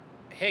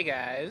Hey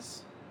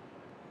guys,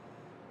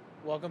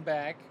 welcome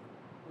back.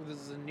 This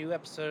is a new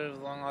episode of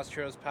the Long Lost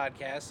Heroes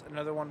podcast.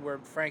 Another one where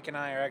Frank and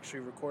I are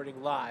actually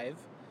recording live.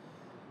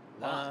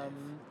 Live,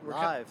 We're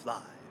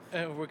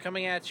live. we're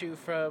coming at you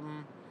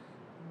from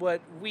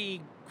what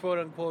we quote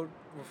unquote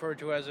refer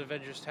to as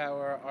Avengers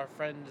Tower, our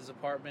friend's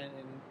apartment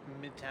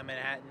in Midtown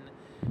Manhattan.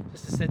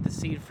 Just to set the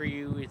scene for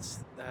you,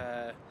 it's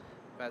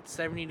about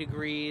 70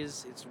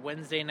 degrees. It's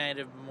Wednesday night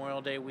of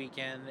Memorial Day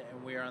weekend,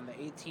 and we are on the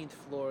 18th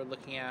floor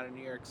looking out at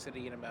New York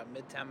City in about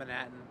Midtown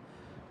Manhattan,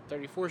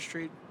 34th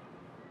Street.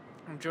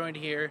 I'm joined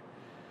here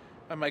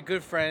by my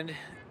good friend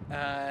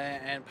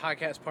and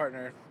podcast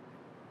partner,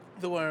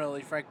 the one and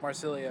only Frank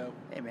Marsilio.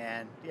 Hey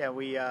man, yeah,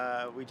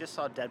 we just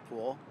saw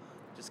Deadpool,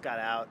 just got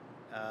out,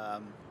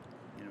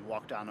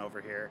 walked on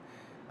over here.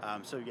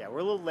 So yeah, we're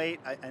a little late.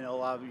 I know a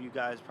lot of you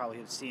guys probably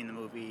have seen the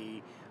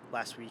movie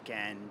last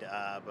weekend,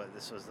 but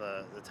this was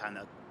the time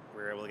that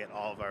we were able to get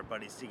all of our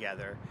buddies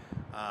together.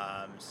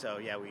 So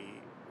yeah,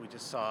 we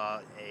just saw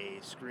a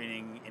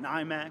screening in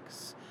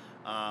IMAX.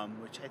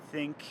 Which I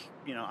think,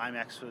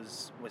 IMAX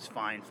was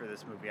fine for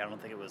this movie. I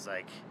don't think it was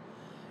like,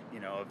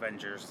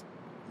 Avengers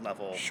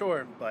level.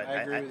 Sure, But I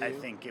agree with I you.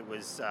 think it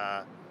was,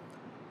 the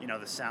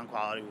sound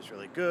quality was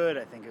really good.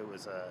 I think it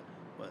was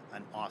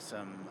an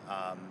awesome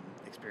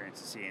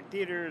experience to see in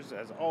theaters,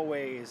 as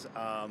always.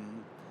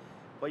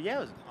 But yeah,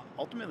 it was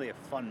ultimately a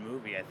fun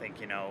movie. I think,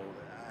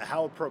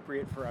 how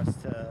appropriate for us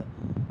to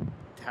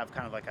have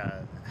kind of like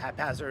a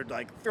haphazard,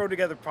 like throw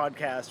together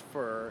podcast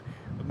for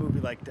a movie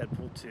like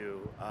Deadpool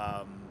 2,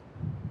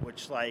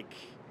 which like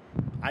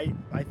I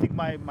think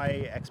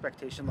my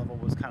expectation level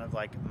was kind of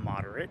like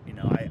moderate.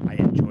 I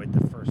enjoyed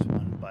the first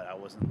one, but I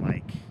wasn't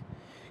like,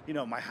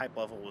 my hype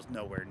level was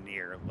nowhere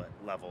near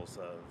levels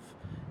of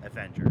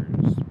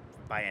Avengers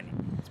by any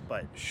means.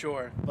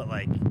 Sure. But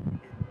like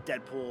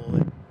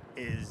Deadpool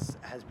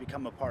has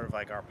become a part of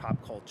like our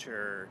pop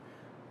culture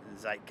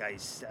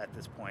zeitgeist at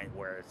this point,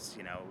 where it's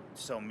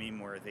so meme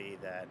worthy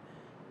that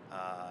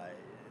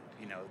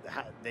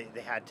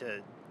they had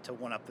to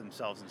one up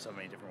themselves in so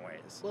many different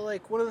ways. Well,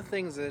 like, one of the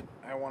things that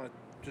I want to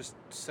just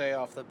say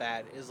off the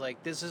bat is,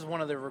 like, this is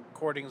one of the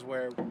recordings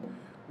where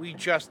we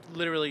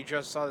literally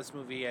just saw this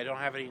movie. I don't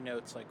have any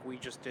notes. Like, we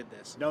just did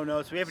this. No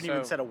notes. We haven't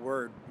even said a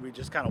word. We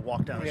just kind of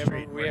walked down the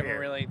street. We haven't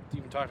really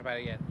even talked about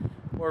it yet,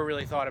 or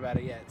really thought about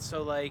it yet.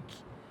 So, like,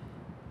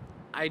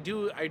 I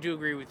do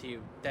agree with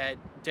you that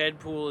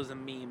Deadpool is a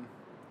meme.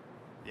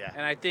 Yeah.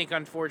 And I think,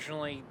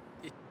 unfortunately,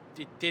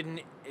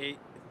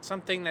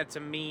 something that's a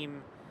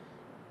meme.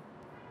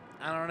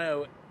 I don't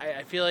know.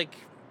 I feel like,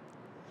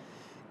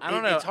 I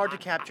don't know. It's hard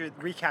to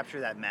recapture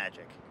that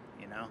magic,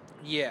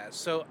 Yeah,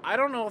 so I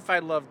don't know if I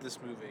loved this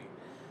movie.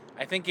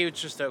 I think it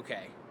was just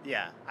okay.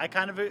 Yeah, I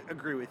kind of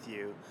agree with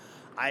you.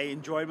 I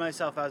enjoyed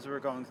myself as we were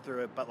going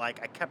through it, but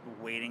like I kept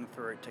waiting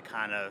for it to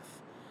kind of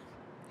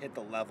hit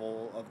the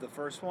level of the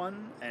first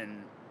one,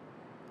 and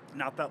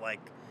not that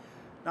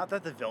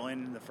the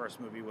villain in the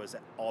first movie was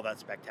all that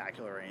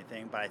spectacular or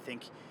anything, but I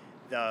think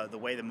the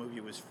way the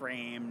movie was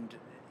framed,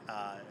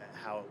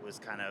 how it was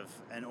kind of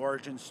an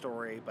origin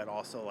story, but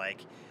also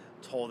like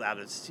told out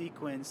of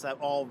sequence, that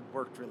all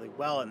worked really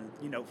well. And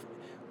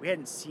we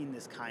hadn't seen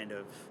this kind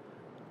of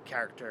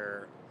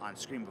character on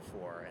screen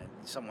before, and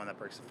someone that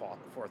breaks the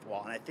fourth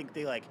wall. And I think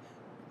they like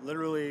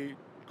literally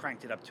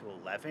cranked it up to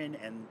 11,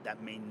 and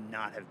that may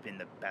not have been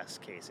the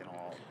best case in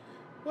all.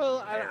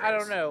 Well, I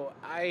don't know.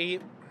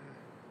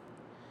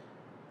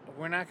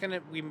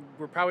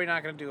 We're probably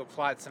not gonna do a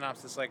plot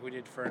synopsis like we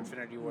did for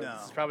Infinity War. No.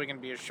 This is probably gonna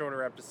be a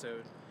shorter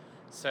episode,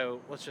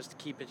 so let's just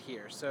keep it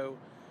here. So,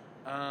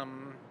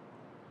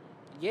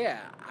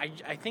 yeah,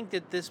 I think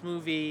that this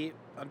movie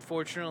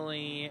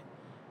unfortunately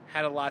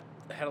had a lot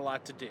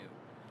to do.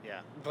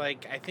 Yeah.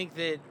 Like, I think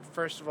that,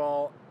 first of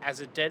all,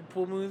 as a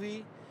Deadpool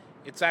movie,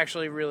 it's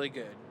actually really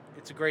good.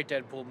 It's a great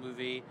Deadpool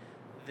movie.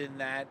 Then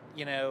that,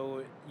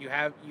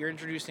 you're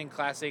introducing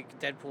classic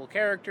Deadpool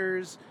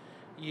characters.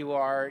 You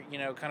are,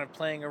 kind of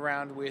playing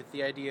around with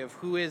the idea of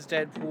who is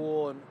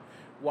Deadpool and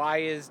why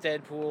is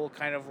Deadpool,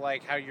 kind of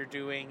like how you're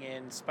doing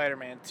in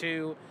Spider-Man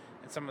 2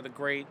 and some of the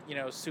great,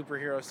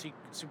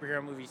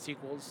 superhero movie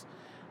sequels.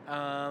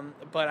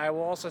 But I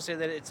will also say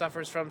that it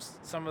suffers from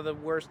some of the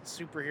worst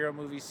superhero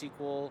movie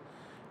sequel,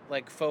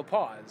 like, faux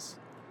pas.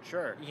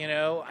 Sure.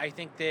 I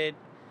think that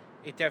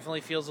it definitely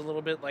feels a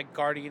little bit like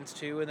Guardians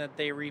 2, and that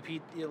they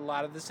repeat a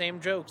lot of the same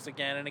jokes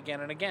again and again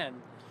and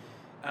again.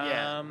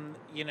 Yeah.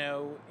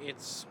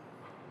 It's,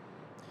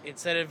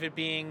 instead of it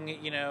being,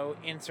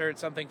 insert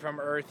something from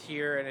Earth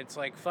here and it's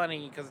like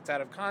funny because it's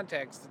out of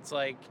context, it's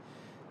like,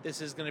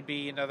 this is going to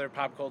be another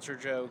pop culture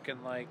joke,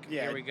 and like,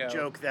 here we go.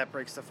 Joke that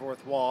breaks the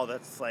fourth wall,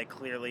 that's like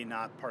clearly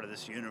not part of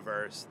this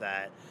universe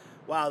that,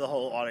 wow, the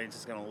whole audience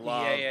is going to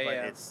love.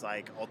 It's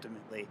like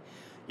ultimately,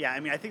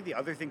 I mean, I think the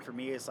other thing for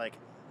me is like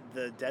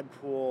the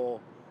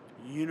Deadpool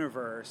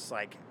universe,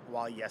 like,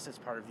 while yes, it's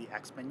part of the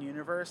X-Men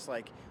universe,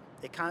 like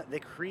they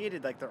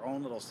created like their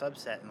own little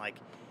subset, and like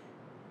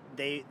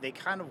they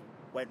kind of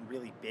went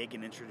really big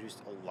and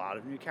introduced a lot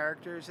of new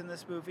characters in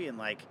this movie, and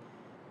like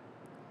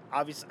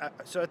obviously,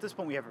 so at this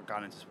point we haven't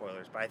gone into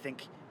spoilers, but I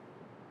think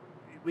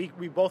we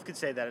both could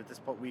say that at this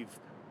point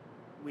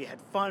we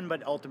had fun,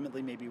 but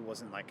ultimately maybe it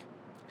wasn't like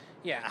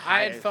Yeah, a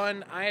I had high-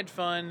 fun. I had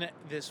fun.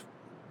 This,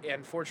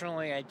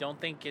 unfortunately, I don't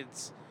think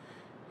it's.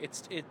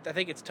 I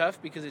think it's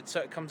tough because it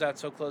comes out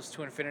so close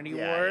to Infinity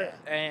Yeah, War, yeah.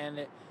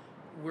 and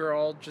we're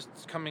all just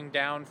coming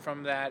down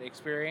from that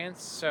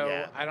experience. So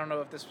Yeah. I don't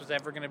know if this was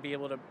ever going to be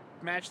able to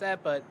match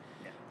that, but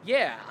Yeah.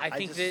 yeah, I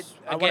think that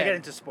I want to get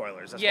into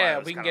spoilers. That's why I yeah,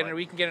 was we can kinda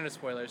we can get into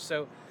spoilers.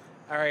 So,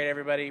 all right,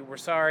 everybody, we're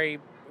sorry.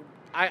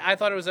 I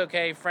thought it was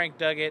okay. Frank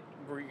dug it.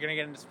 We're gonna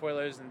get into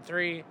spoilers in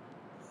 3,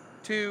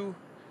 2,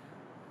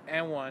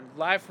 and 1.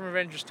 Live from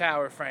Avengers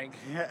Tower, Frank.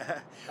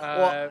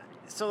 Well,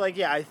 so like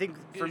yeah, I think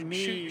for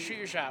me, shoot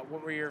your shot.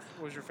 What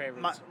was your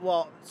favorites?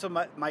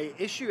 my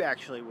issue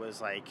actually was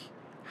like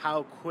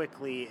how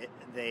quickly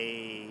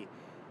they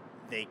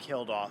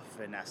killed off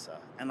Vanessa,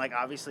 and like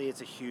obviously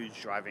it's a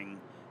huge driving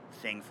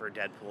thing for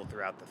Deadpool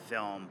throughout the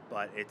film,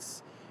 but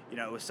it's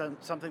it was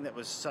something that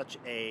was such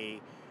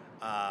a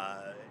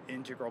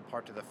integral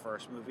part to the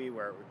first movie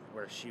where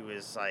she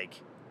was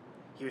like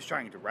he was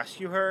trying to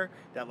rescue her,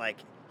 that like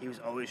he was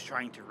always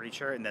trying to reach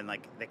her, and then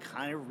like they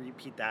kind of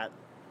repeat that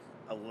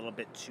a little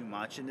bit too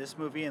much in this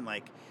movie, and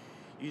like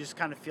you just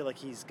kind of feel like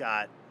he's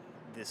got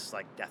this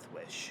like death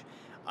wish,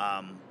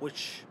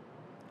 which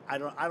I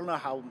don't know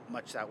how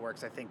much that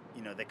works. I think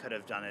they could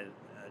have done it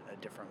a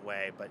different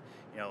way, but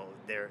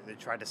they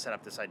tried to set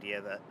up this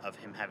idea of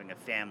him having a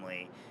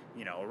family,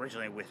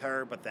 originally with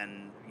her, but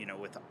then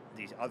with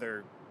these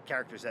other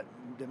characters that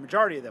the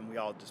majority of them we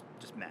all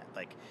just met.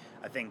 Like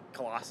I think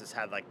Colossus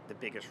had like the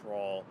biggest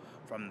role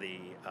from the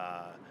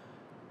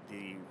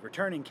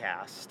returning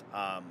cast,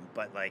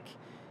 but like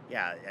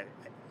yeah,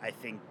 I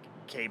think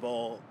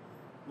Cable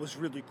was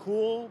really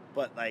cool,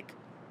 but like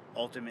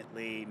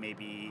ultimately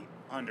maybe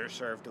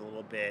underserved a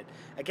little bit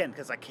again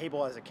because like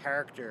Cable as a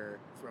character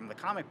from the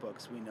comic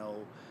books we know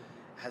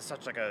has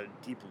such like a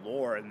deep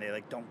lore, and they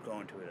like don't go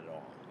into it at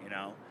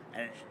all,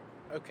 and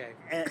Okay.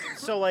 and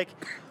so like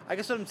I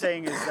guess what I'm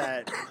saying is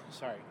that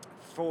Sorry.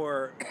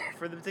 for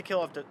them to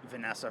kill off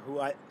Vanessa, who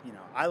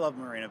I love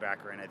Marina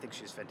Baccarin. I think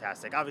she's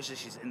fantastic. Obviously,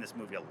 she's in this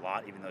movie a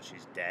lot, even though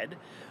she's dead.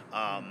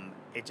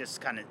 It just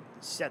kind of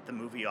set the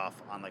movie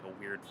off on like a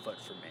weird foot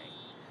for me.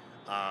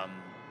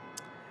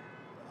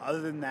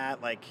 Other than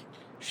that, like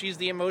She's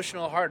the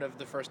emotional heart of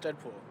the first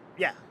Deadpool.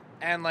 yeah,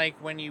 And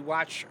like when you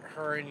watch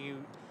her and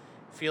you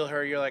feel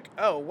her, you're like,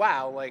 oh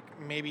wow, like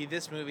maybe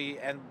this movie.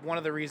 And one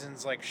of the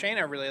reasons like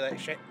Shayna really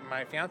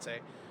my fiance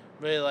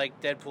really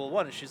liked Deadpool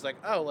 1 is she's like,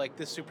 oh, like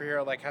this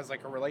superhero like has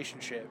like a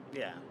relationship,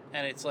 yeah,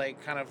 and it's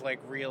like kind of like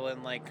real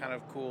and like kind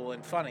of cool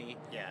and funny.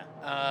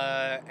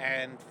 yeah.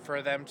 And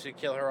for them to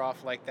kill her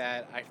off like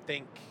that, I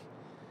think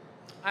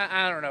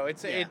I don't know.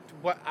 It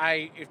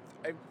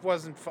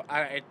wasn't.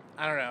 I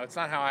don't know. It's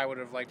not how I would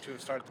have liked to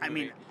have started the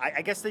movie. I mean,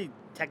 I guess they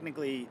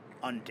technically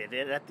undid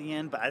it at the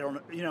end, but I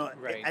don't.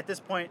 Right. At this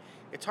point,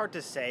 it's hard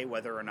to say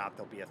whether or not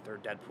there'll be a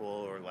third Deadpool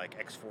or like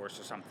X-Force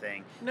or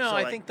something. No, So,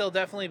 I like, think there'll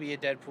definitely be a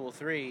Deadpool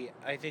 3.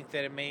 I think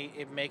that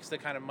it makes the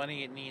kind of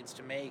money it needs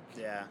to make.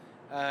 Yeah.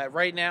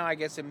 Right now, I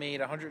guess it made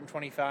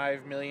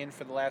 $125 million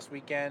for the last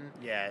weekend.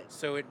 Yeah.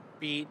 So it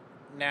beat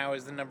now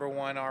is the number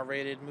 1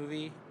 R-rated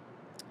movie.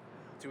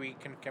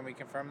 Can we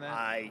confirm that?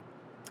 I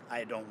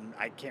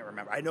can't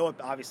remember. I know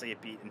obviously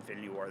it beat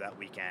Infinity War that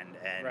weekend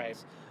and Right.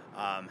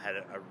 Had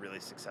a really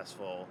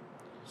successful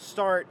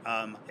start.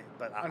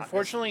 But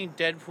Unfortunately,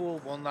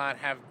 Deadpool will not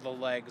have the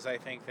legs I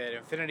think that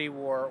Infinity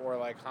War or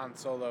like Han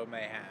Solo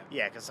may have.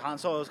 yeah, because Han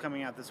Solo is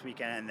coming out this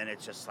weekend, and then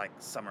it's just like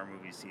summer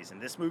movie season.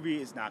 This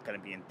movie is not going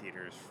to be in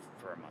theaters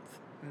for a month.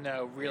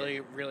 No,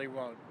 really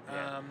won't.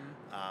 Yeah.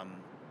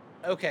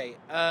 Okay,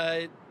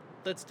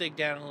 let's dig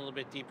down a little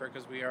bit deeper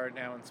because we are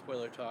now in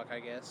spoiler talk, I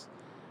guess.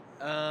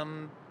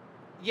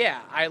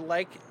 Yeah,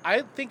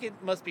 I think it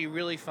must be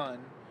really fun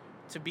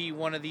to be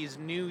one of these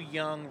new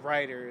young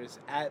writers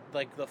at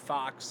like the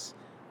Fox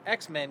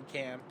X-Men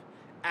camp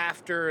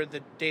after the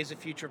Days of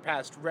Future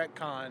Past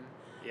retcon.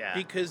 Yeah.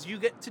 Because you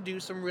get to do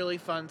some really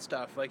fun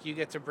stuff. Like you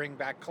get to bring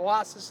back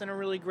Colossus in a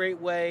really great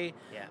way.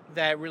 Yeah.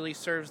 That really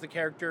serves the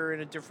character in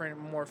a different,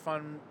 more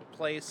fun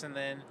place. And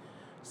then,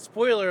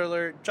 spoiler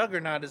alert,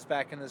 Juggernaut is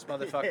back in this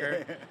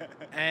motherfucker.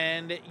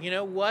 And you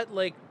know what?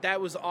 Like, that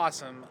was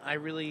awesome. I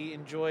really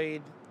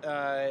enjoyed...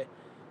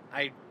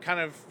 I kind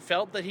of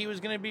felt that he was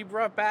going to be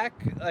brought back.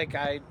 Like,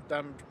 I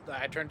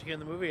turned to you in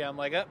the movie. I'm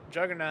like, oh,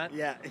 Juggernaut.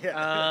 Yeah.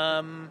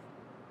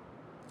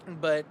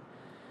 But...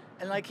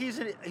 And like he's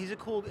a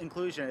cool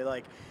inclusion.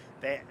 Like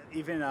they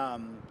even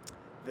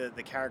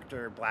the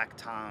character Black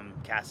Tom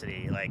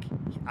Cassidy, like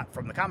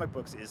from the comic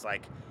books, is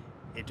like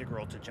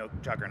integral to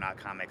Juggernaut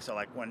comics. So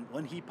like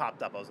when he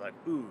popped up, I was like,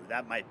 ooh,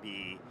 that might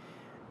be.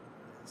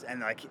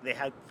 And like they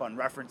had fun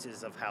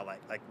references of how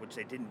like which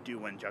they didn't do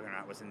when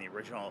Juggernaut was in the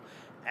original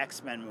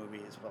X-Men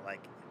movies, but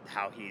like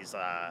how he's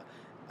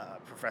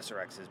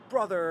Professor X's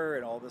brother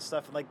and all this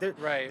stuff. And like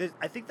right.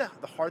 I think the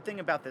hard thing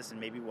about this,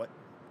 and maybe what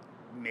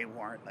may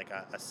warrant like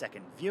a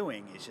second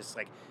viewing, is just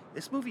like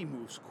this movie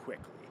moves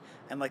quickly,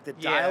 and like the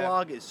Yeah.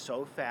 dialogue is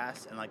so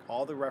fast, and like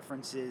all the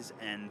references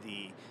and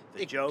the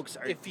jokes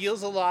are. It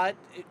feels a lot.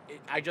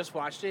 I just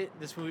watched it.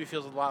 This movie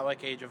feels a lot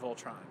like Age of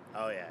Ultron.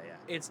 Oh yeah.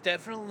 It's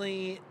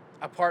definitely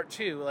a part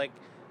two. Like,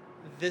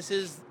 this.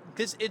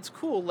 It's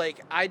cool.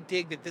 Like, I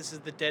dig that this is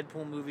the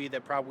Deadpool movie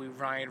that probably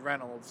Ryan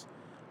Reynolds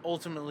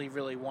ultimately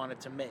really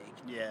wanted to make.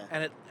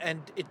 Yeah.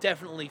 And it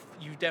definitely,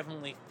 you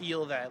definitely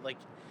feel that. Like,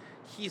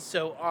 he's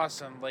so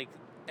awesome. Like,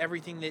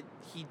 everything that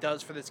he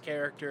does for this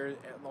character,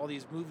 all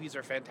these movies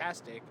are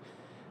fantastic.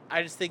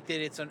 I just think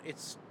that it's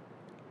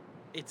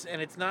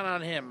not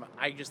on him.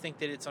 I just think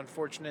that it's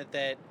unfortunate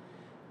that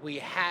we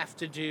have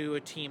to do a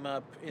team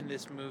up in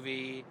this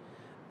movie.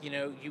 You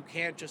know, you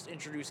can't just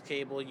introduce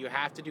Cable. You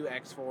have to do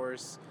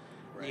X-Force.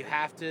 Right. You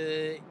have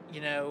to,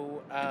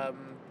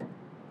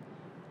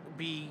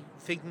 be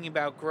thinking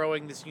about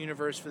growing this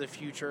universe for the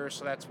future.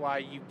 So that's why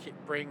you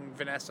bring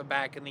Vanessa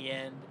back in the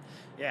end.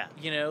 Yeah.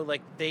 You know,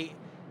 like they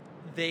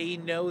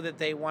know that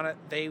they want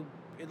to.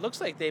 It looks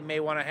like they may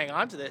want to hang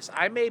on to this.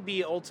 I may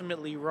be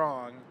ultimately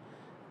wrong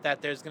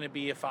that there's going to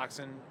be a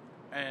Fox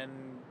and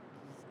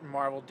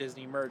Marvel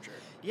Disney merger.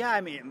 Yeah,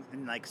 I mean,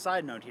 and like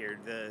side note here,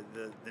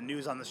 the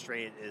news on the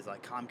street is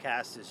like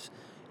Comcast is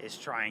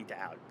trying to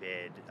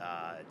outbid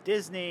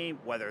Disney.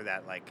 Whether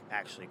that like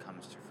actually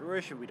comes to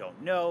fruition, we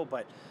don't know.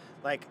 But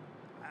like,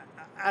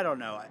 I don't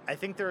know. I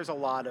think there's a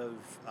lot of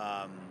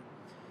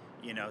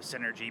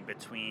synergy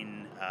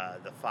between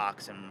the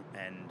Fox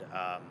and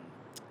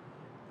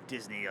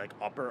Disney, like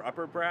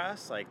upper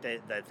brass, like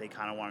that they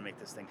kind of want to make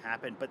this thing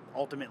happen. But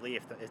ultimately,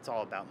 if it's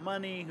all about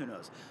money, who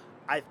knows?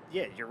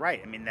 Yeah, you're right.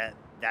 I mean,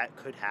 that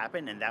could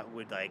happen, and that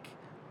would like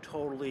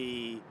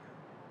totally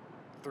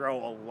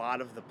throw a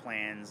lot of the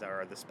plans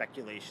or the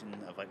speculation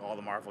of like all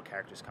the Marvel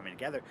characters coming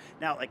together.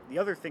 Now, like the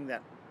other thing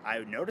that I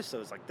noticed though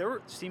is like there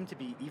seemed to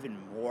be even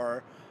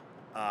more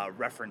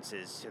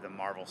references to the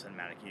Marvel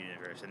Cinematic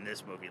Universe in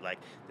this movie. Like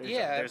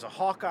there's a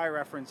Hawkeye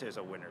reference, there's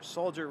a Winter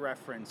Soldier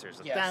reference,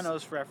 there's a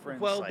Thanos reference.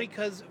 Well,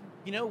 because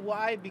you know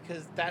why?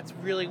 Because that's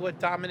really what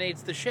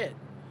dominates the shit.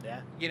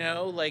 Yeah. You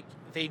know, like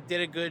they did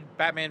a good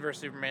Batman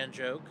vs Superman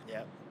joke.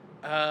 Yeah.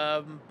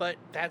 But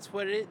that's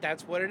what it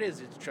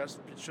is.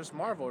 It's just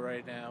Marvel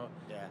right now.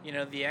 Yeah. You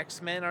know, the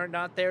X-Men are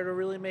not there to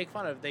really make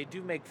fun of. They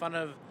do make fun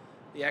of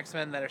the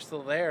X-Men that are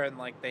still there, and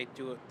like they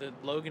do the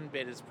Logan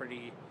bit is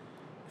pretty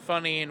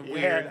funny and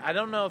weird. I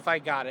don't know if I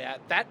got it.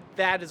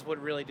 That is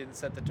what really didn't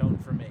set the tone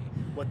for me.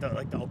 What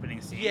the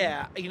opening scene?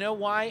 Yeah, you know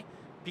why?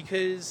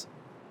 Because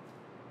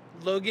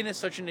Logan is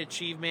such an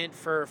achievement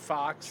for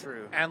Fox.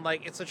 True. And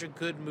like it's such a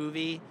good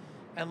movie.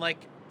 And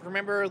like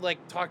remember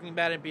like talking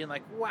about it being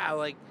like, wow,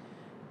 like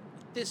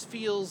this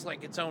feels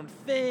like its own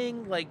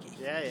thing. Like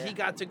he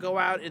got to go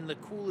out in the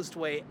coolest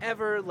way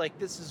ever. Like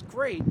this is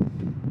great.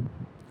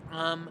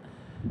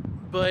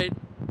 But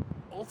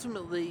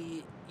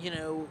ultimately, you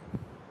know,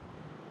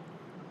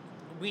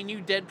 we knew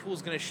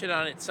Deadpool's gonna shit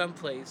on it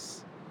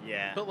someplace.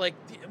 Yeah. But like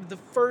the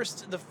first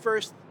scene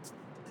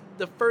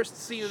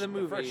of the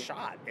movie,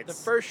 the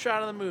first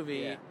shot of the movie,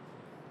 Yeah.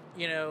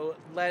 you know,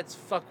 let's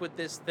fuck with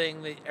this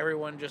thing that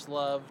everyone just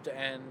loved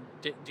and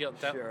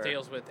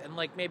deals with, and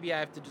like maybe I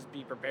have to just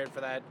be prepared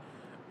for that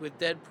with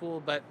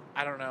Deadpool, but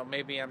I don't know,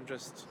 maybe I'm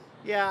just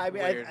I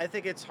mean, weird. I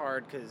think it's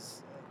hard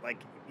because like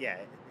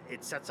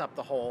it sets up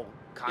the whole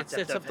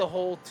concept. It sets up the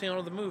whole tone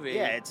of the movie.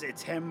 Yeah,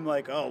 it's him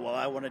like, oh well,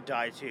 I want to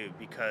die too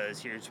because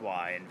here's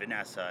why. And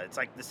Vanessa, it's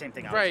like the same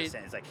thing I was just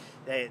saying. It's like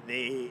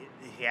he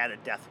had a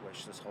death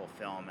wish this whole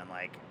film, and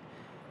like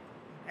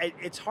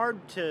it's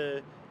hard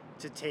to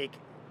take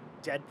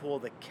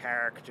Deadpool the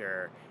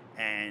character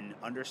and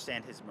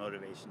understand his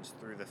motivations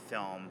through the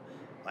film,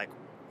 like,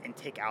 and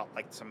take out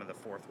like some of the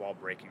fourth wall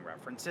breaking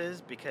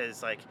references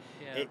because like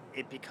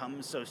it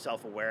becomes so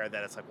self-aware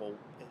that it's like, well,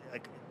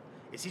 like,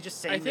 is he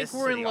just saying this to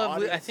the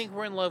audience? I think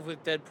we're in love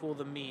with Deadpool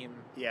the meme.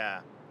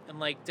 Yeah. And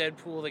like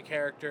Deadpool the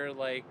character,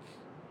 like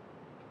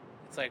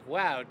it's like,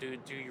 wow,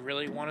 dude, do you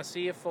really want to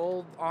see a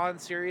full-on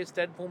serious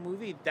Deadpool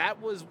movie?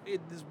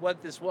 It is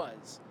what this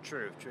was.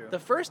 True. The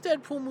first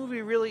Deadpool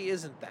movie really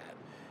isn't that.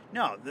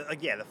 No, the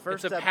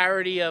first. It's a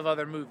parody of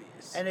other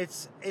movies, and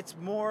it's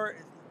more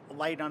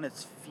light on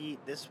its feet.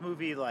 This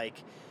movie like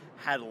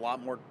had a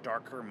lot more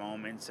darker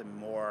moments and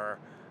more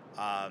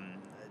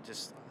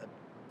just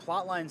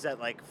plot lines that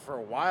like for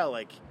a while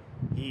like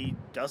he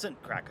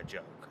doesn't crack a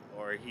joke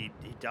or he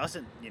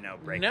doesn't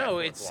break. No,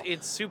 it's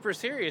super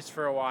serious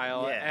for a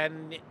while,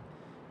 and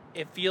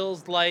it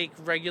feels like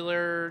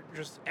regular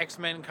just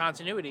X-Men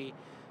continuity,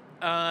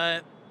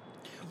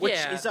 which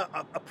is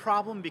a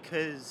problem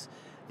because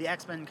the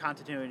X-Men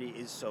continuity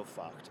is so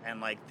fucked,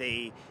 and like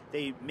they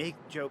make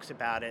jokes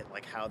about it,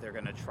 like how they're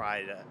gonna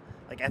try to,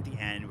 like at the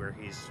end where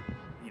he's,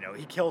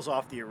 he kills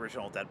off the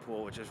original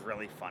Deadpool, which is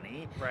really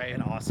funny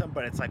and awesome,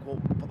 but it's like, well,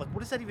 but like,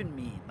 what does that even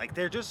mean? Like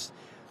they're just,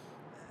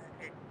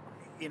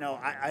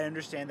 I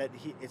understand that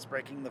it's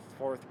breaking the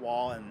fourth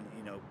wall and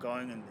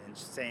going and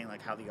saying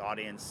like how the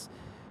audience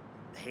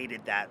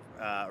hated that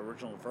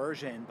original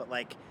version, but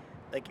like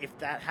if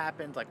that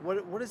happened, like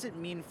what does it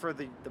mean for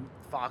the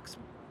Fox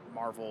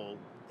Marvel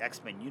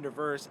X-Men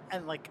universe?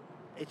 And like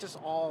it's just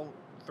all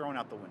thrown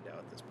out the window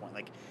at this point.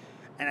 Like,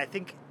 and I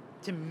think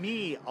to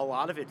me, a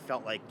lot of it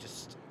felt like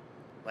just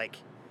like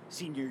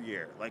senior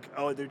year. Like,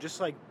 oh, they're just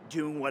like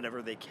doing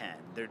whatever they can.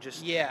 They're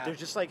just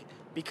like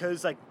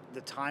because like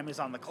the time is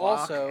on the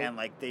clock Also, and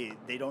like they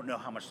don't know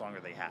how much longer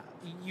they have.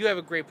 You have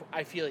a great.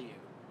 I feel you,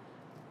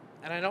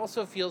 and it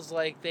also feels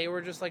like they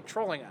were just like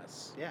trolling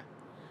us. Yeah.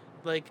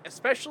 Like,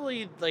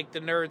 especially like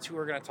the nerds who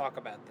are going to talk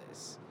about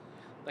this.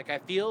 Like, I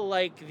feel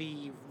like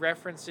the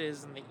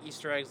references and the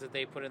Easter eggs that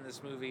they put in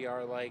this movie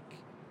are like,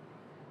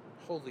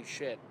 holy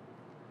shit.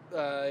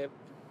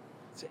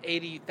 It's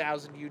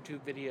 80,000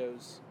 YouTube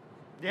videos,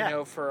 Yeah. you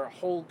know, for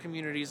whole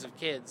communities of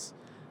kids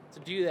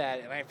to do that.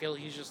 And I feel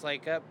he's just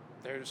like, oh,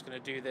 they're just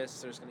going to do this.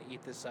 They're just going to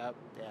eat this up.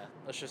 Yeah.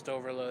 Let's just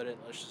overload it.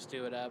 Let's just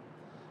do it up.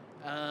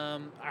 All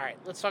right,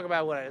 let's talk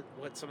about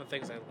what some of the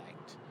things I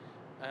liked.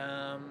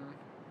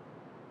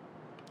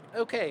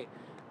 Okay,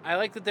 I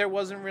like that there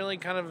wasn't really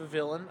kind of a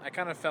villain. I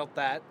kind of felt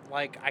that.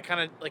 Like, I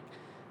kind of, like,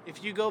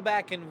 if you go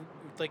back and,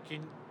 like,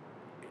 in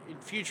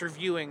future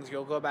viewings,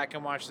 you'll go back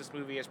and watch this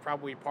movie as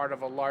probably part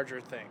of a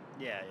larger thing.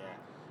 Yeah.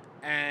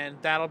 And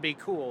that'll be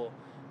cool,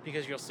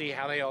 because you'll see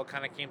how they all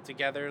kind of came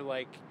together.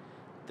 Like,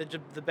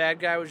 the bad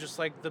guy was just,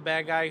 like, the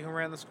bad guy who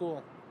ran the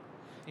school.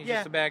 He's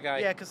just a bad guy.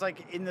 Yeah, because,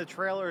 like, in the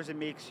trailers, it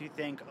makes you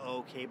think,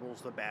 oh,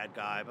 Cable's the bad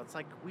guy. But it's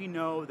like, we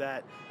know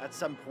that at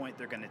some point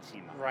they're going to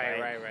team up,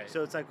 Right.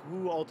 So it's like,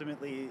 who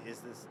ultimately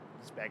is this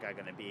bad guy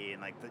going to be?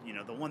 And, like,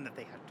 the one that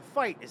they have to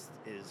fight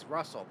is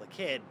Russell, the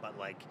kid. But,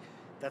 like,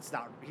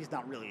 he's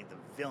not really the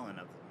villain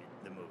of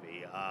the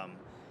movie.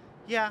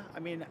 Yeah, I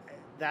mean,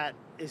 that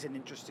is an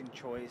interesting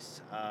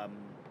choice.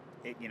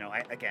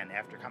 Again,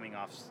 after coming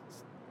off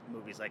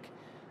movies like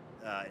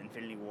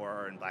Infinity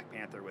War and Black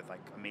Panther with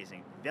like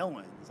amazing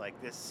villains, like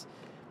this,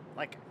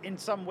 like in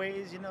some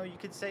ways, you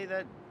could say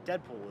that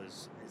Deadpool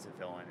is a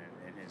villain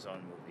in his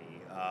own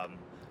movie.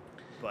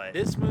 But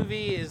this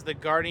movie is the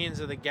Guardians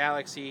of the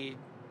Galaxy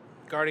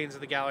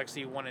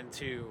 1 and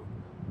 2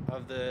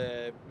 of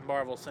the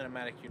Marvel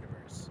Cinematic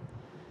Universe.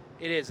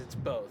 It is. It's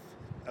both.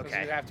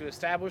 Okay. You have to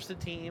establish the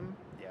team.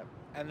 Yep.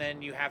 And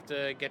then you have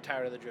to get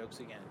tired of the jokes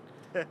again.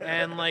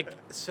 And like,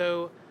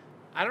 so,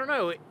 I don't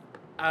know.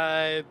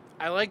 I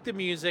like the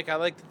music. I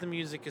like that the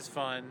music is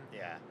fun.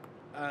 Yeah.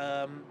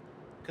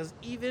 Because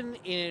even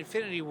in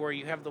Infinity War,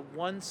 you have the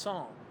one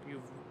song.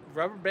 You've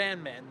Rubber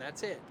Band Man.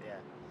 That's it. Yeah.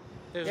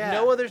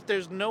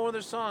 There's no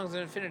other songs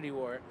in Infinity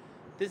War.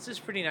 This is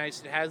pretty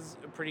nice. It has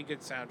a pretty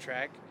good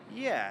soundtrack.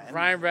 Yeah.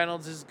 Ryan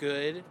Reynolds is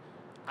good.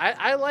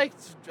 I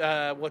liked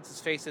what's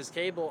his face as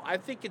Cable. I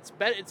think it's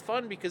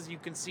fun because you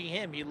can see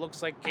him. He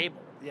looks like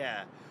Cable.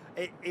 Yeah.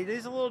 It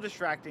is a little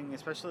distracting,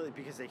 especially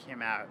because they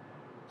came out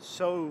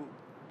so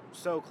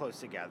close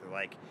together.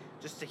 Like,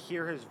 just to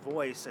hear his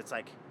voice, it's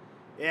like,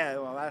 yeah,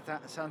 well,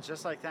 that sounds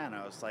just like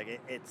Thanos. Like,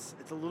 it's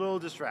a little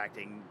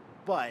distracting,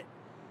 but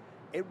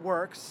it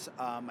works.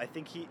 I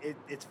think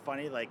it's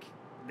funny, like,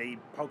 they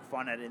poke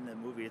fun at it in the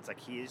movie. It's like,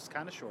 he is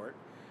kind of short.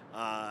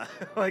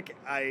 Like,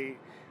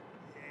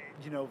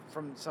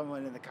 from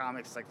someone in the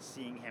comics, like,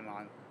 seeing him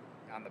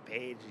on the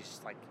page, he's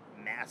just, like,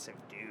 massive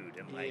dude.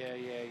 And, like,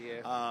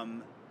 Yeah.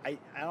 I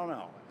don't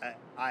know.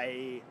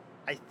 I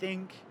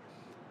think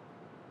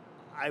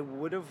I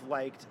would have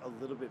liked a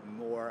little bit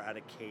more out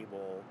of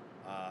Cable,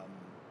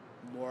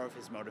 more of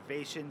his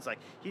motivations. Like,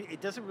 they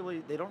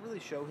don't really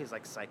show his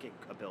like psychic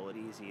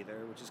abilities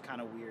either, which is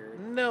kind of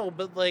weird. No,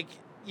 but like,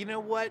 you know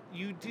what?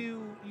 You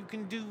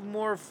can do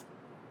more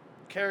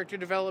character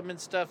development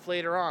stuff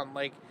later on.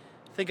 Like,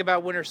 think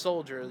about Winter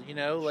Soldier.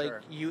 Like,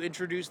 Sure. you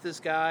introduce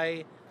this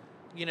guy.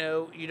 You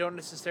don't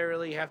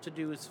necessarily have to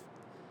do his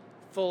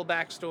full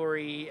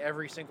backstory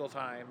every single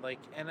time. Like,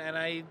 and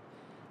I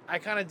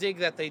kind of dig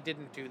that they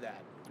didn't do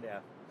that. Yeah.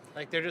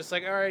 Like, they're just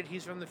like, all right,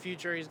 he's from the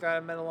future, he's got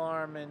a metal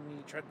arm, and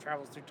he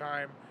travels through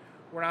time.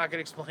 We're not going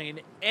to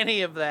explain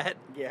any of that.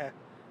 Yeah.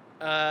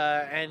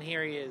 And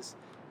here he is.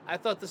 I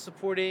thought the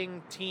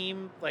supporting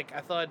team, like,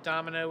 I thought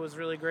Domino was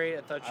really great.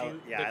 I thought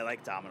I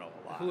like Domino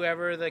a lot.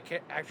 Whoever the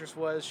actress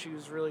was, she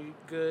was really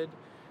good.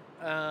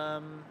 Yeah.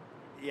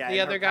 The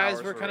other guys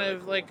powers were kind really of,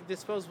 cool. like,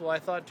 disposable. I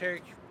thought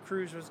Terry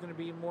Crews was going to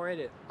be more in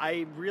it.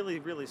 I really,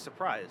 really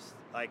surprised.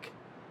 Like,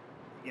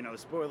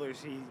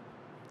 spoilers, he,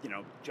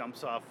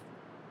 jumps off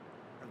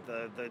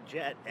the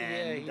jet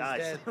and he's dies.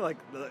 dead.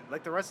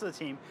 like the rest of the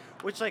team,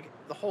 which, like,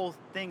 the whole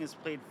thing is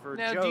played for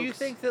Now, jokes. do you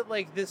think that,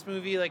 like, this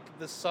movie, like,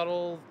 the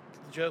subtle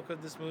joke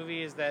of this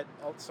movie is that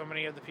so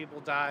many of the people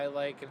die,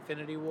 like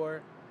Infinity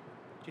War?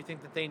 Do you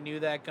think that they knew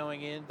that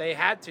going in? They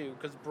had to,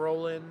 because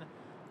Brolin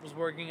was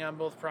working on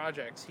both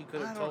projects. He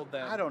could have told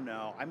them. I don't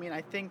know. I mean,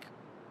 I think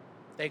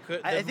They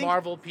could. I The think-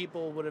 Marvel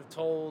people would have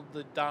told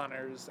the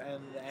Donners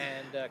and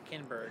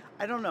Kinberg.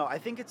 I don't know. I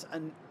think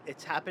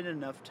it's happened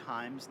enough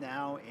times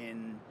now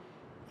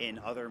in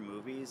other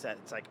movies that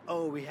it's like,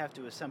 oh, we have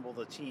to assemble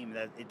the team,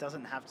 that it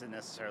doesn't have to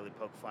necessarily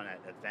poke fun at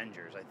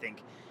Avengers. I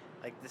think,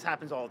 like, this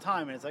happens all the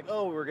time, and it's like,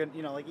 oh, we're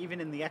gonna, like,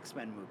 even in the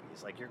X-Men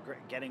movies, like, you're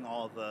getting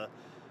all the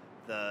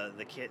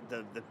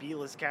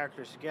B-list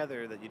characters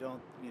together that you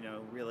don't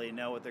really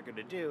know what they're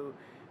gonna do,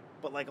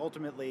 but like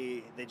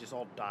ultimately they just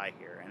all die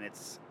here, and it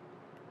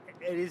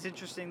is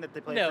interesting that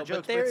they play No, for jokes.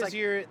 but there it's is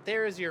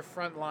like, your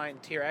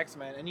frontline tier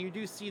X-Men, and you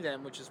do see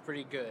them, which is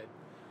pretty good.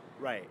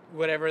 right.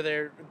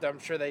 Whatever I'm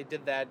sure they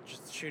did that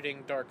just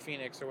shooting Dark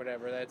Phoenix or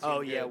whatever. That's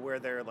Yeah, where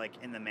they're like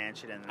in the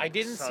mansion and I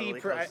didn't see subtly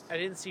close- I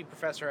didn't see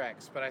Professor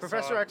X, but I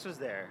Professor saw X was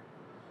there.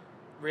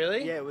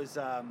 Really? Yeah, it was.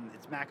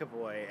 It's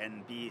McAvoy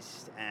and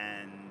Beast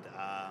and.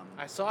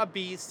 I saw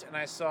Beast and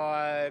I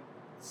saw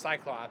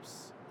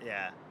Cyclops.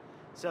 Yeah,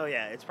 so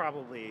yeah, it's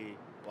probably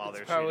while It's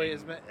they're probably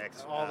shooting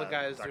all the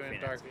guys Dark doing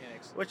Phoenix, Dark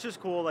Phoenix. which is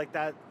cool. Like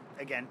that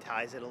again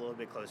ties it a little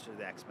bit closer to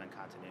the X-Men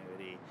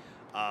continuity.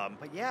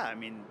 But yeah, I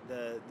mean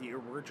the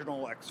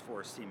original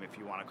X-Force team, if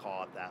you want to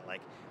call it that,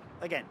 like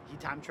again, he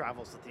time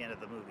travels at the end of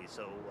the movie.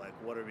 So like,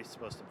 what are we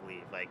supposed to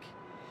believe? Like,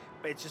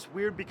 but it's just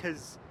weird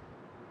because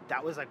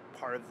that was like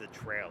part of the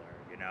trailer,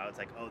 you know. It's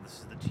like, oh, this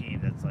is the team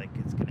that's like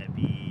it's gonna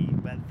be,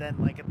 but then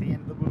like at the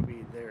end of the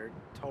movie, they're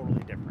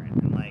totally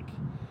different, and like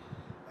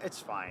it's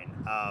fine.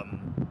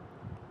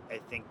 I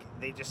think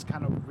they just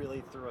kind of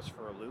really threw us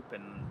for a loop,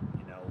 and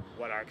you know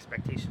what our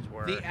expectations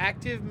were. The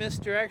active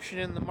misdirection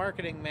in the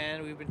marketing,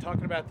 man. We've been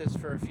talking about this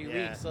for a few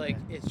weeks. Like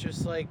it's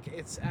just like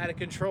it's out of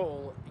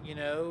control. You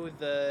know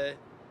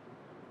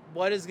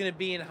what is going to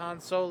be in Han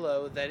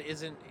Solo that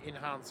isn't in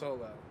Han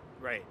Solo.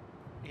 Right.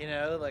 You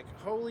know, like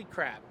holy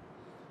crap.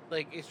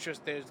 Like it's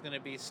just there's going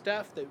to be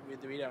stuff that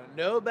we don't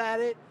know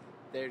about it.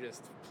 They're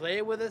just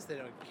playing with us. They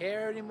don't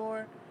care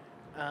anymore.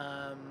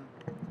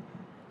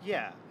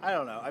 Yeah, I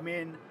don't know. I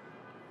mean,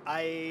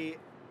 I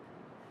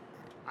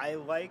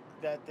like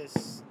that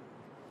this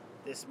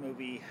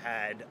movie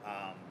had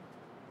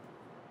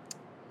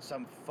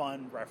some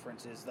fun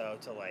references though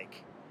to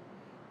like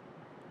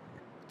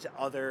to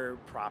other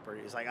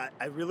properties. Like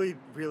I really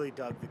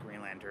dug the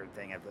Green Lantern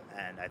thing at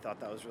the end. I thought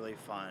that was really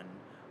fun.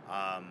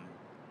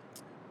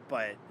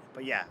 But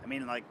yeah, I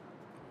mean like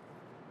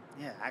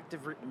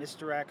active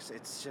Mr. X.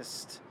 It's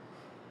just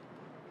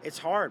it's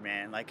hard,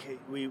 man. Like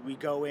we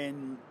go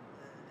in.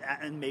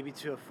 And maybe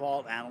to a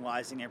fault,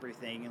 analyzing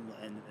everything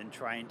and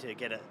trying to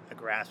get a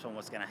grasp on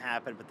what's going to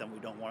happen, but then we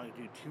don't want to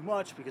do too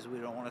much because we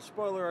don't want to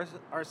spoil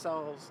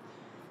ourselves.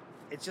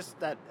 It's just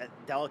that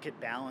delicate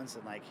balance,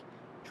 and like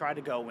try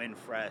to go in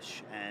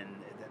fresh, and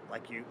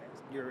like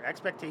your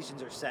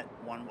expectations are set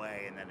one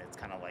way, and then it's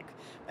kind of like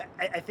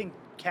I think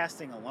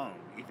casting alone,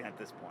 even at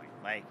this point,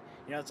 like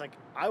you know, it's like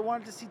I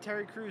wanted to see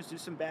Terry Crews do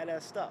some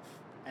badass stuff,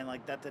 and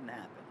like that didn't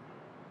happen.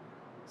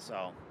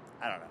 So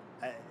I don't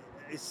know.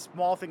 It's a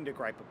small thing to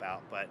gripe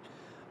about, but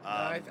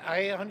I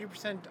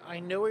 100%.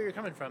 I know where you're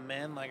coming from,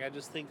 man. Like I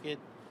just think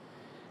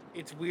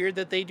it's weird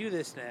that they do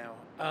this now.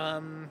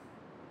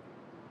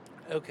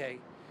 Okay.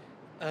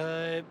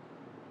 I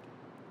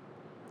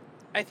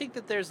think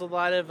that there's a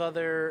lot of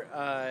other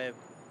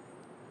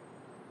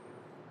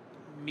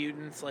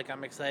mutants. Like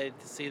I'm excited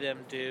to see them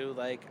do.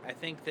 Like I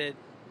think that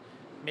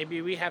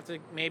maybe we have to.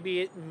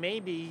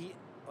 Maybe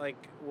like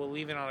we'll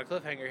leave it on a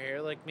cliffhanger here.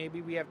 Like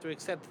maybe we have to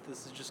accept that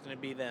this is just going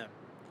to be them.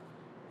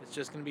 It's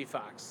just going to be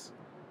Fox.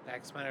 The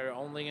X-Men are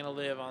only going to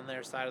live on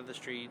their side of the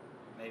street.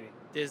 Maybe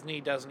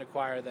Disney doesn't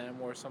acquire them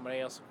or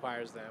somebody else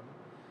acquires them.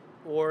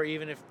 Or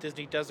even if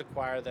Disney does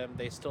acquire them,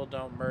 they still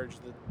don't merge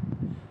the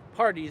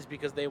parties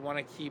because they want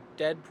to keep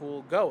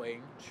Deadpool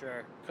going.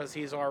 Sure. Because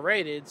he's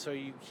R-rated, so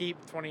you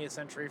keep 20th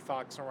Century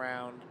Fox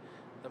around.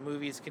 The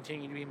movies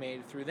continue to be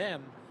made through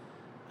them.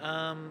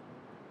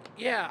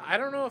 Yeah, I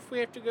don't know if we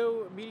have to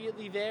go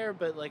immediately there,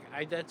 but like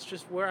that's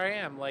just where I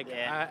am. Like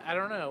I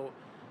don't know.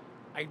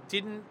 I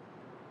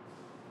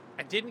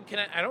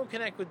don't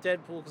connect with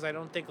Deadpool because I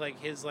don't think like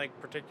his like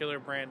particular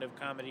brand of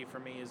comedy for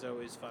me is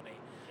always funny.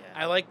 Yeah.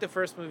 I liked the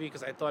first movie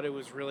because I thought it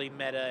was really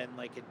meta and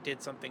like it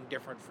did something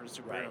different for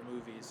superhero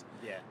movies.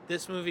 Yeah.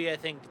 This movie I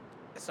think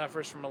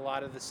suffers from a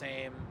lot of the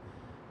same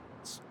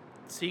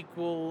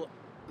sequel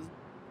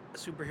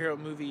superhero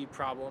movie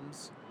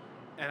problems,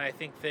 and I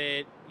think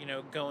that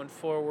going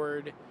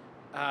forward,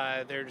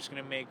 they're just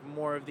going to make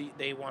more of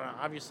they want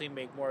to obviously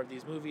make more of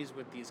these movies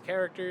with these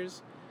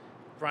characters.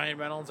 Ryan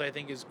Reynolds, I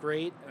think, is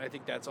great, and I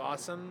think that's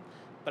awesome.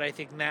 But I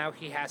think now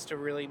he has to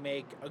really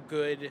make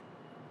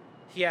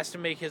he has to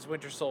make his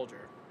Winter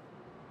Soldier.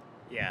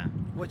 Yeah,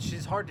 which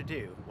is hard to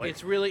do. Like,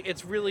 it's really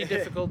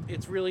difficult.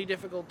 It's really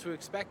difficult to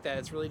expect that.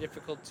 It's really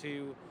difficult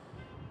to,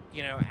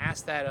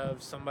 ask that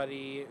of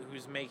somebody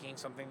who's making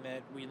something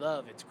that we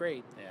love. It's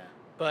great. Yeah.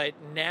 But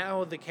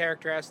now the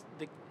character has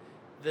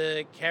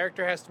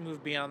to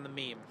move beyond the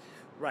meme.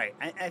 Right.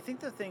 I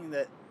think the thing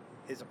that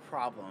is a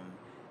problem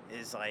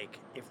is like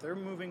if they're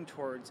moving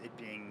towards it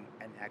being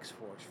an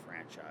X-Force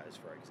franchise,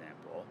 for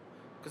example,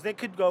 because they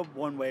could go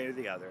one way or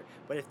the other,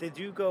 but if they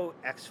do go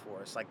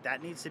X-Force, like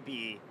that needs to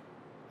be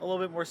a little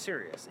bit more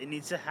serious. It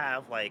needs to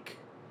have like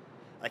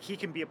he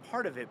can be a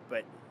part of it,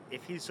 but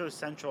if he's so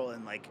central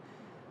and like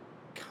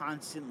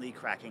constantly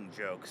cracking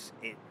jokes,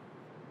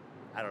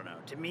 I don't know.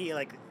 To me,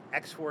 like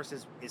X-Force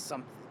is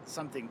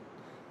something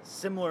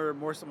similar,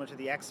 more similar to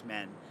the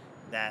X-Men,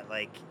 that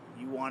like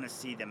you want to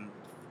see them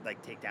like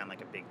take down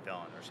like a big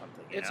villain or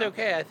something. It's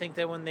okay. I think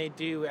that when they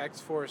do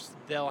X-Force,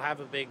 they'll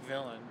have a big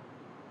villain.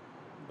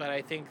 But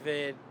I think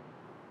that,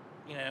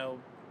 you know,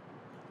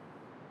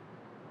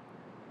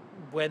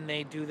 when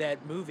they do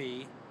that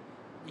movie,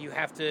 you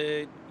have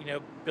to,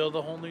 build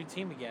a whole new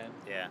team again.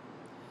 Yeah.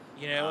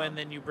 And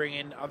then you bring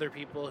in other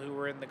people who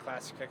were in the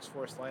classic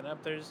X-Force lineup.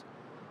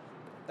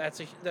 That's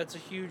a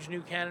huge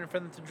new canon for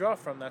them to draw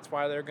from. That's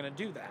why they're going to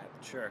do that.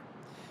 Sure.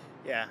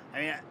 Yeah.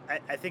 I mean,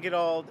 I think it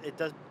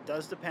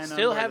does depend on...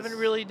 Still haven't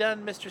really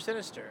done Mr.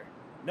 Sinister.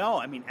 No,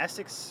 I mean,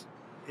 Essex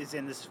is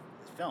in this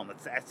film.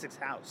 It's the Essex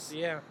house.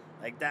 Yeah.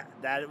 Like,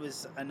 that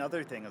was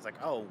another thing. It's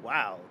like, oh,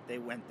 wow, they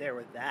went there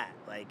with that.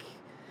 Like,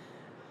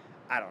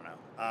 I don't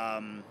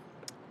know.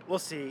 We'll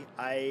see.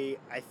 I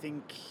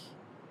think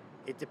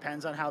it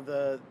depends on how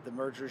the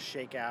mergers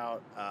shake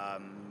out.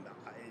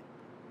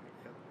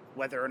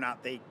 Whether or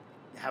not they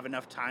have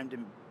enough time to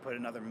put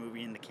another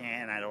movie in the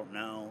can, I don't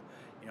know.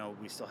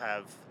 We still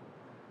have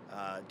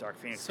Dark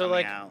Phoenix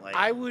coming out.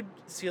 I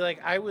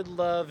would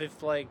love if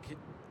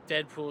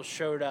Deadpool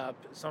showed up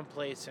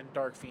someplace in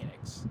Dark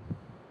Phoenix.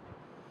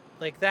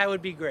 That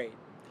would be great.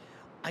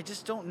 I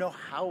just don't know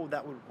how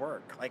that would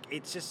work.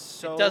 It's just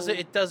so...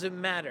 It doesn't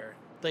matter.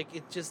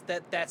 It's just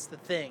that's the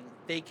thing.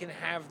 They can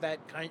have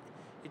that kind...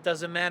 It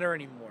doesn't matter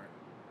anymore.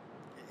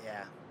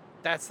 Yeah.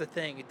 That's the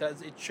thing. It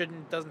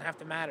doesn't have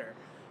to matter.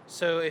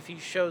 So if he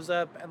shows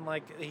up and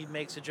he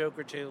makes a joke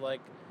or two,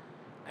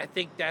 I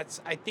think that's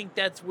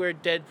where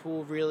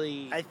Deadpool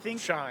really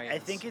shines. I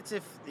think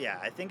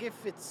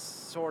if it's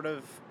sort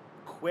of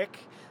quick,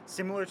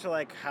 similar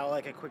to how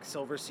a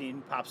Quicksilver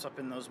scene pops up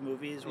in those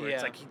movies where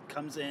it's he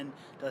comes in,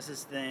 does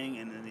his thing,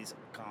 and then he's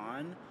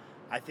gone.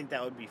 I think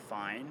that would be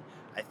fine.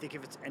 I think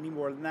if it's any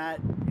more than that,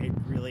 it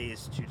really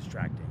is too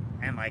distracting.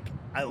 And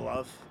I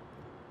love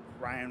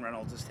Ryan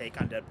Reynolds' take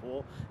on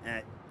Deadpool,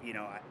 and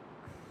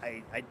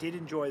I did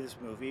enjoy this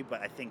movie,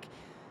 but I think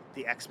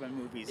the X-Men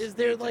movies... Is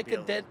there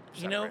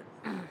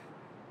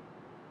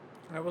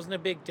I wasn't a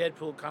big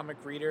Deadpool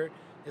comic reader.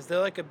 Is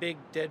there a big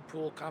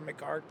Deadpool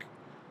comic arc?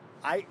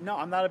 No,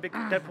 I'm not a big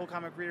Deadpool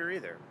comic reader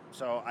either.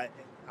 So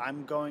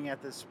I'm going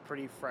at this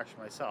pretty fresh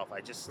myself.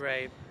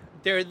 Right.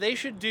 They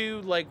should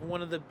do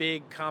one of the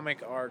big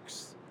comic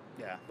arcs.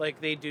 Yeah. Like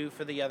they do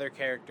for the other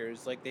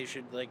characters. They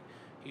should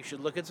you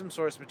should look at some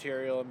source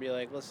material and be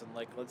listen,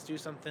 let's do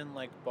something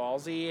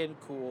ballsy and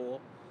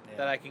cool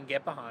that I can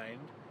get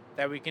behind,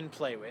 that we can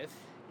play with.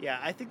 Yeah,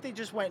 I think they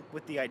just went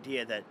with the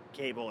idea that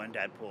Cable and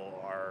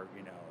Deadpool are,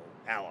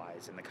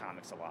 allies in the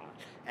comics a lot.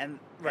 And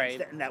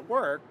and that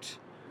worked.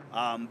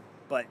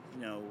 But,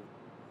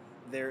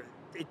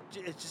 it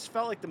just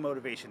felt like the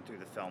motivation through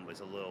the film was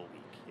a little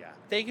weak. Yeah.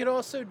 They could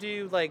also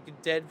do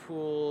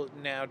Deadpool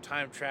now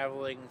time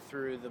traveling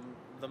through the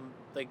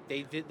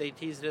they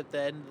teased it at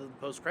the end of the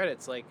post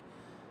credits.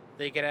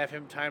 They could have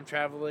him time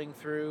traveling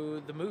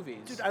through the movies.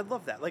 Dude, I'd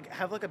love that.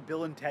 Have a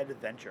Bill and Ted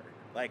adventure.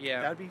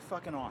 That'd be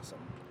fucking awesome.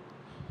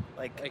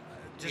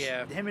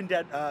 Him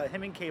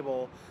and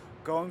Cable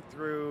going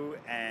through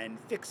and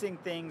fixing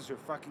things or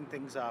fucking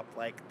things up.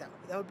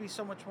 That would be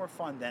so much more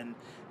fun than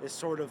this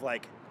sort of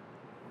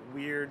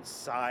weird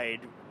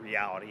side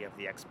reality of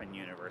the X-Men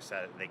universe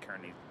that they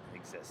currently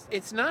exist in.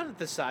 It's not at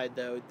the side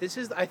though.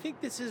 I think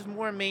this is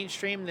more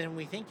mainstream than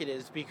we think it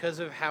is because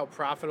of how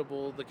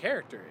profitable the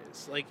character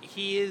is.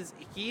 He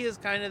is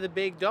kind of the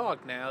big dog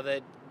now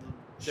that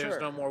there's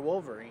no more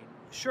Wolverine.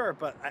 Sure,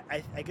 but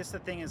I guess the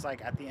thing is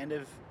at the end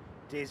of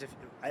Days of...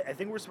 I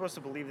think we're supposed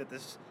to believe that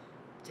this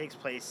takes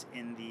place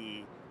in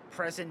the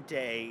present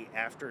day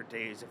after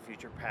Days of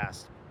Future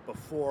Past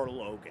before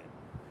Logan.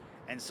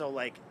 And so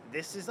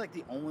this is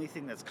the only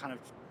thing that's kind of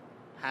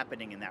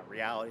happening in that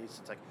reality.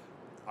 So it's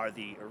are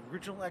the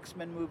original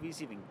X-Men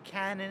movies even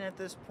canon at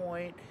this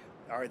point?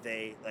 Are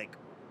they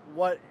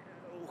what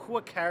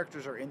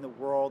characters are in the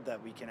world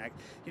that we can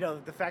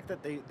the fact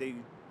that they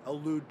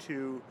allude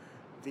to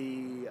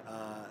the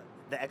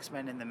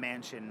X-Men in the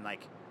mansion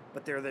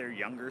but they're their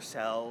younger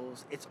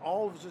selves. It's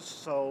all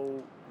just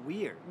so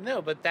weird.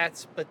 No, but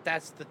that's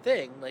the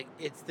thing.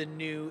 It's the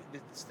new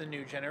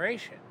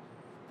generation.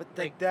 But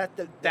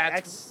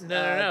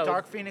no.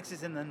 Dark Phoenix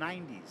is in the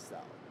 90s though.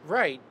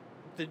 Right.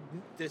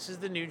 This is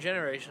the new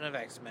generation of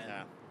X-Men.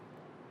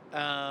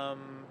 Yeah.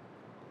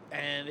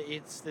 And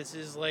this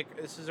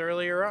is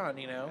earlier on,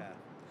 Yeah.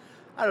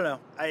 I don't know.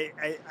 I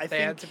they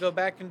think had to go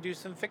back and do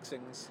some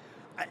fixings.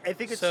 I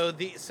think it's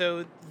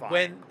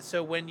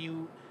when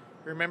you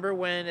remember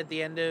when at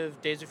the end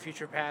of Days of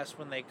Future Past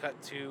when they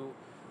cut to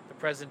the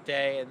present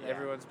day and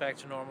everyone's back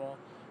to normal.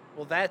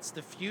 Well, that's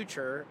the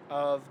future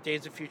of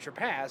Days of Future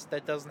Past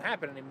that doesn't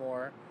happen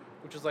anymore,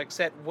 which is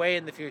set way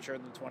in the future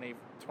in the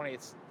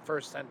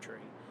 21st century.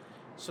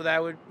 So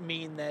that would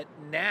mean that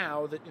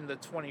now that in the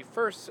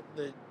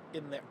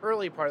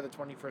early part of the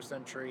 21st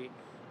century,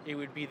 it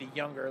would be the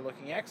younger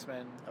looking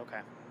X-Men.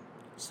 Okay.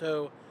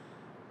 So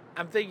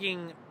I'm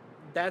thinking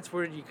that's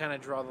where you kind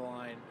of draw the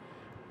line.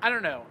 I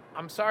don't know.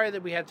 I'm sorry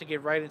that we had to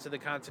get right into the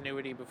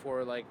continuity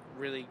before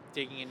really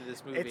digging into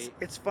this movie.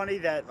 It's funny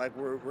that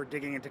we're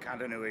digging into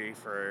continuity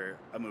for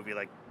a movie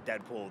like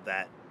Deadpool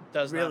that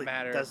does really not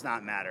matter. Does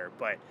not matter.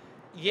 But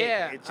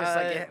Yeah, it's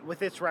just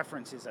with its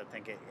references, I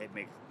think it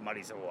makes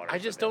muddies the water. I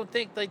just don't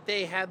think like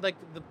they had like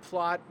the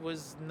plot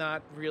was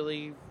not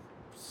really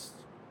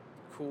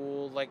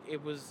cool. Like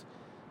it was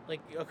like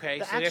okay,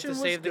 The so you have to action was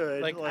save the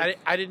good, like, like-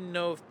 I didn't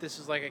know if this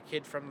is like a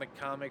kid from the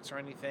comics or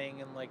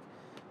anything, and like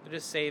they're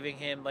just saving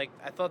him. Like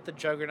I thought the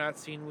Juggernaut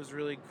scene was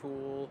really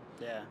cool.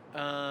 Yeah.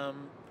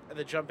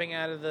 The jumping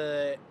out of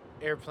the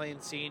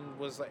airplane scene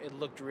was like it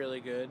looked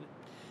really good.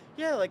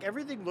 Yeah, like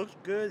everything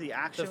looked good. The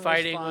action The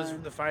fighting was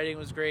fun, the fighting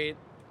was great.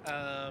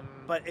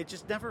 but it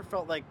just never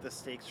felt like the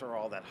stakes were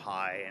all that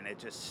high, and it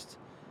just,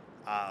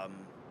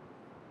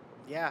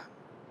 yeah.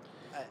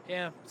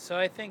 Yeah, so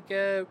I think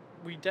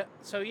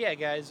so yeah,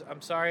 guys,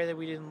 I'm sorry that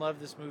we didn't love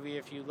this movie.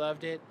 If you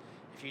loved it,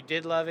 if you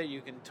did love it,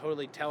 you can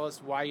totally tell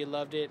us why you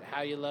loved it,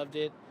 how you loved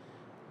it,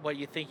 what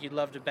you think you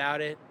loved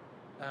about it,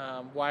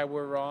 why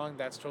we're wrong.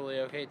 That's totally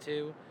okay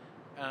too.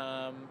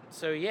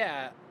 So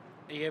yeah,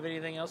 do you have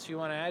anything else you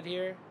want to add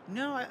here?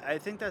 No, I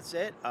think that's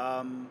it.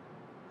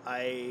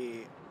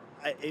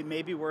 It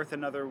may be worth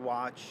another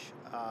watch.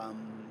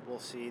 We'll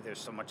see. There's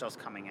so much else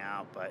coming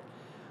out, but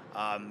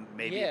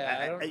maybe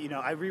Yeah,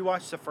 I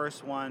rewatched the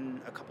first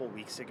one a couple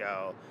weeks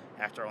ago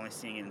after only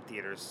seeing it in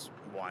theaters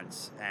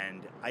once,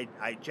 and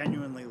I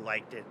genuinely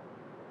liked it.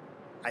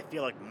 I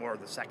feel like more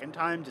the second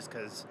time just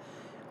because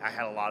I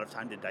had a lot of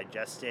time to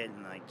digest it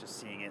and like just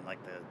seeing it in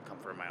like the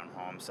comfort of my own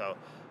home. So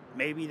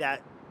maybe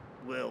that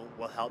will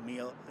help me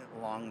in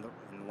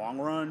the long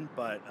run.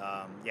 But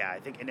yeah, I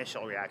think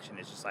initial reaction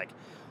is just like.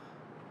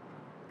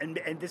 And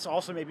this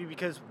also may be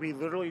because we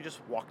literally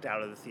just walked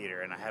out of the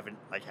theater and I haven't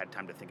like had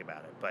time to think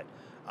about it. But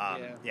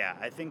yeah,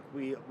 I think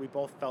we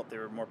both felt there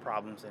were more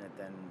problems in it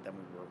than we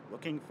were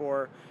looking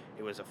for.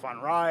 It was a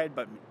fun ride,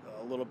 but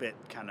a little bit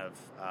kind of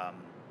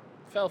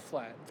fell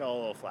flat. Fell a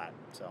little flat.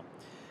 So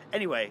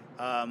anyway,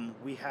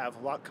 we have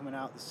a lot coming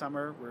out this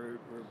summer. We're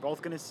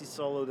both going to see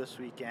Solo this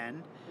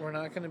weekend. We're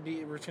going to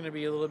be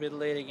a little bit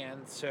late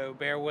again, so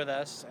bear with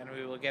us, and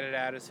we will get it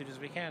out as soon as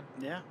we can.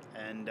 Yeah,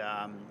 and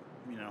a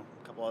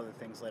couple other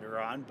things later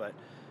on, but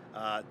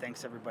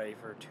thanks everybody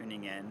for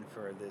tuning in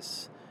for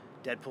this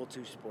Deadpool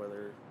 2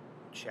 spoiler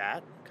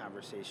chat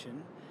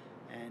conversation,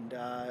 and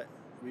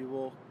we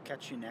will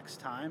catch you next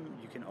time.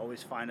 You can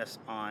always find us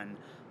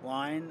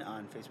online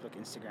on Facebook,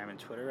 Instagram, and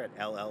Twitter at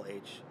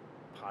LLH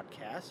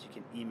Podcast. You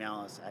can email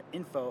us at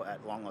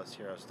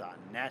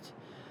info@longlostheroes.net.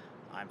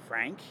 I'm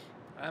Frank.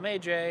 I'm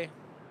AJ.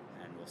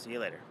 And we'll see you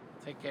later.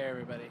 Take care,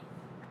 everybody.